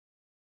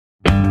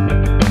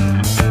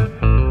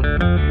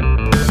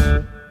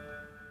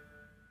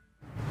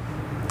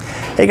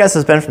Hey guys,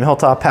 it's Ben from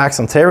Hilltop Packs,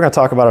 and today we're going to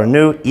talk about our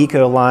new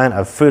Eco line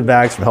of food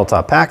bags from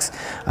Hilltop Packs.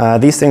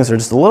 These things are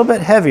just a little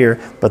bit heavier,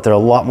 but they're a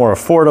lot more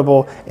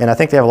affordable, and I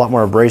think they have a lot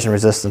more abrasion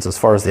resistance as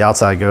far as the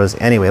outside goes.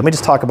 Anyway, let me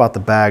just talk about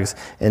the bags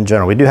in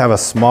general. We do have a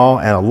small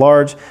and a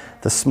large.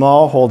 The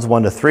small holds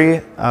 1 to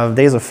 3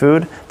 days of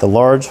food. The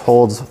large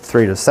holds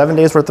 3 to 7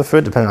 days worth of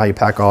food, depending on how you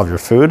pack all of your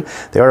food.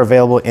 They are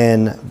available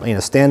in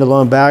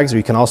standalone bags, or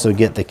you can also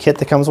get the kit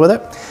that comes with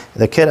it.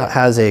 The kit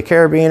has a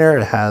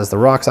carabiner, it has the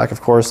rucksack,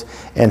 of course,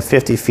 and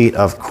 50 feet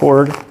of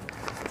cord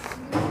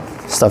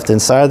stuffed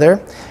inside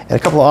there. And a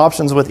couple of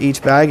options with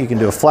each bag. You can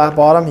do a flat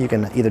bottom. You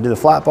can either do the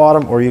flat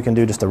bottom or you can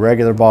do just a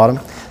regular bottom.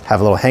 Have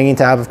a little hanging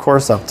tab, of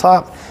course, up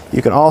top.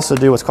 You can also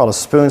do what's called a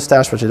spoon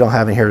stash, which I don't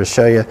have in here to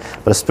show you,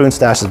 but a spoon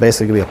stash is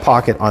basically going to be a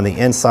pocket on the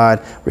inside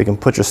where you can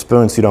put your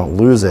spoon so you don't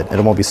lose it and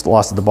it won't be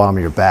lost at the bottom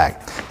of your bag.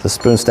 The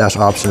spoon stash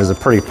option is a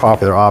pretty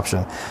popular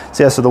option.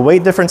 So yeah, so the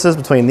weight differences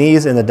between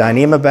these and the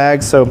Dyneema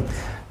bags. So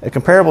a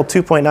comparable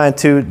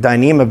 2.92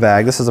 Dyneema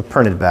bag, this is a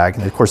printed bag,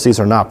 and of course these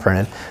are not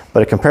printed,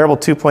 but a comparable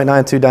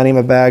 2.92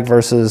 Dyneema bag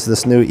versus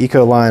this new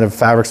Eco line of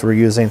fabrics we're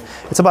using,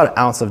 it's about an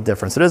ounce of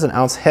difference. It is an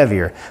ounce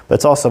heavier, but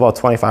it's also about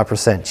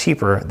 25%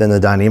 cheaper than the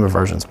Dyneema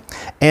versions.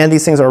 And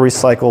these things are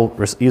recycled,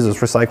 uses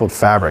recycled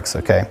fabrics,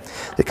 okay?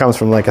 It comes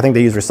from, like, I think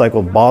they use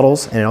recycled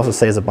bottles, and it also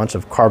saves a bunch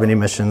of carbon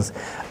emissions, a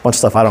bunch of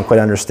stuff I don't quite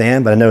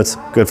understand, but I know it's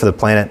good for the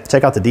planet.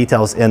 Check out the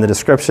details in the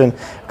description,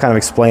 kind of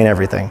explain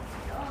everything.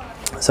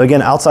 So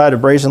again, outside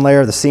abrasion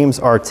layer, the seams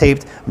are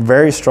taped,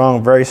 very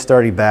strong, very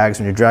sturdy bags.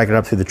 When you're dragging it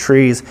up through the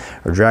trees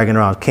or dragging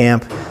around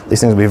camp, these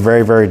things will be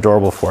very, very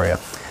durable for you.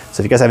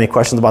 So if you guys have any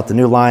questions about the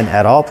new line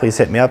at all, please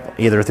hit me up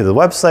either through the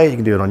website, you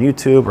can do it on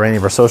YouTube or any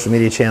of our social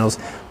media channels.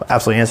 We'll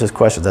absolutely answer those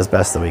questions as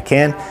best that we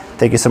can.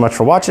 Thank you so much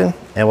for watching,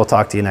 and we'll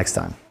talk to you next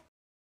time.